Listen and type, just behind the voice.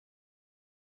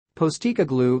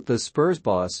Postecoglou, the Spurs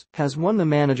boss, has won the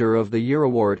Manager of the Year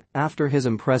award after his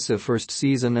impressive first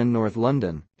season in North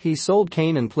London. He sold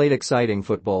Kane and played exciting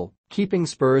football, keeping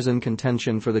Spurs in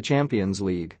contention for the Champions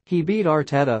League. He beat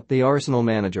Arteta, the Arsenal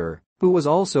manager, who was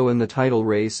also in the title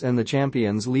race in the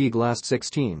Champions League last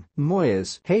 16.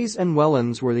 Moyes, Hayes and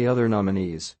Wellens were the other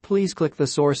nominees. Please click the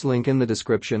source link in the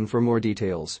description for more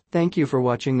details. Thank you for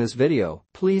watching this video.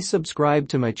 Please subscribe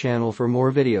to my channel for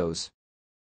more videos.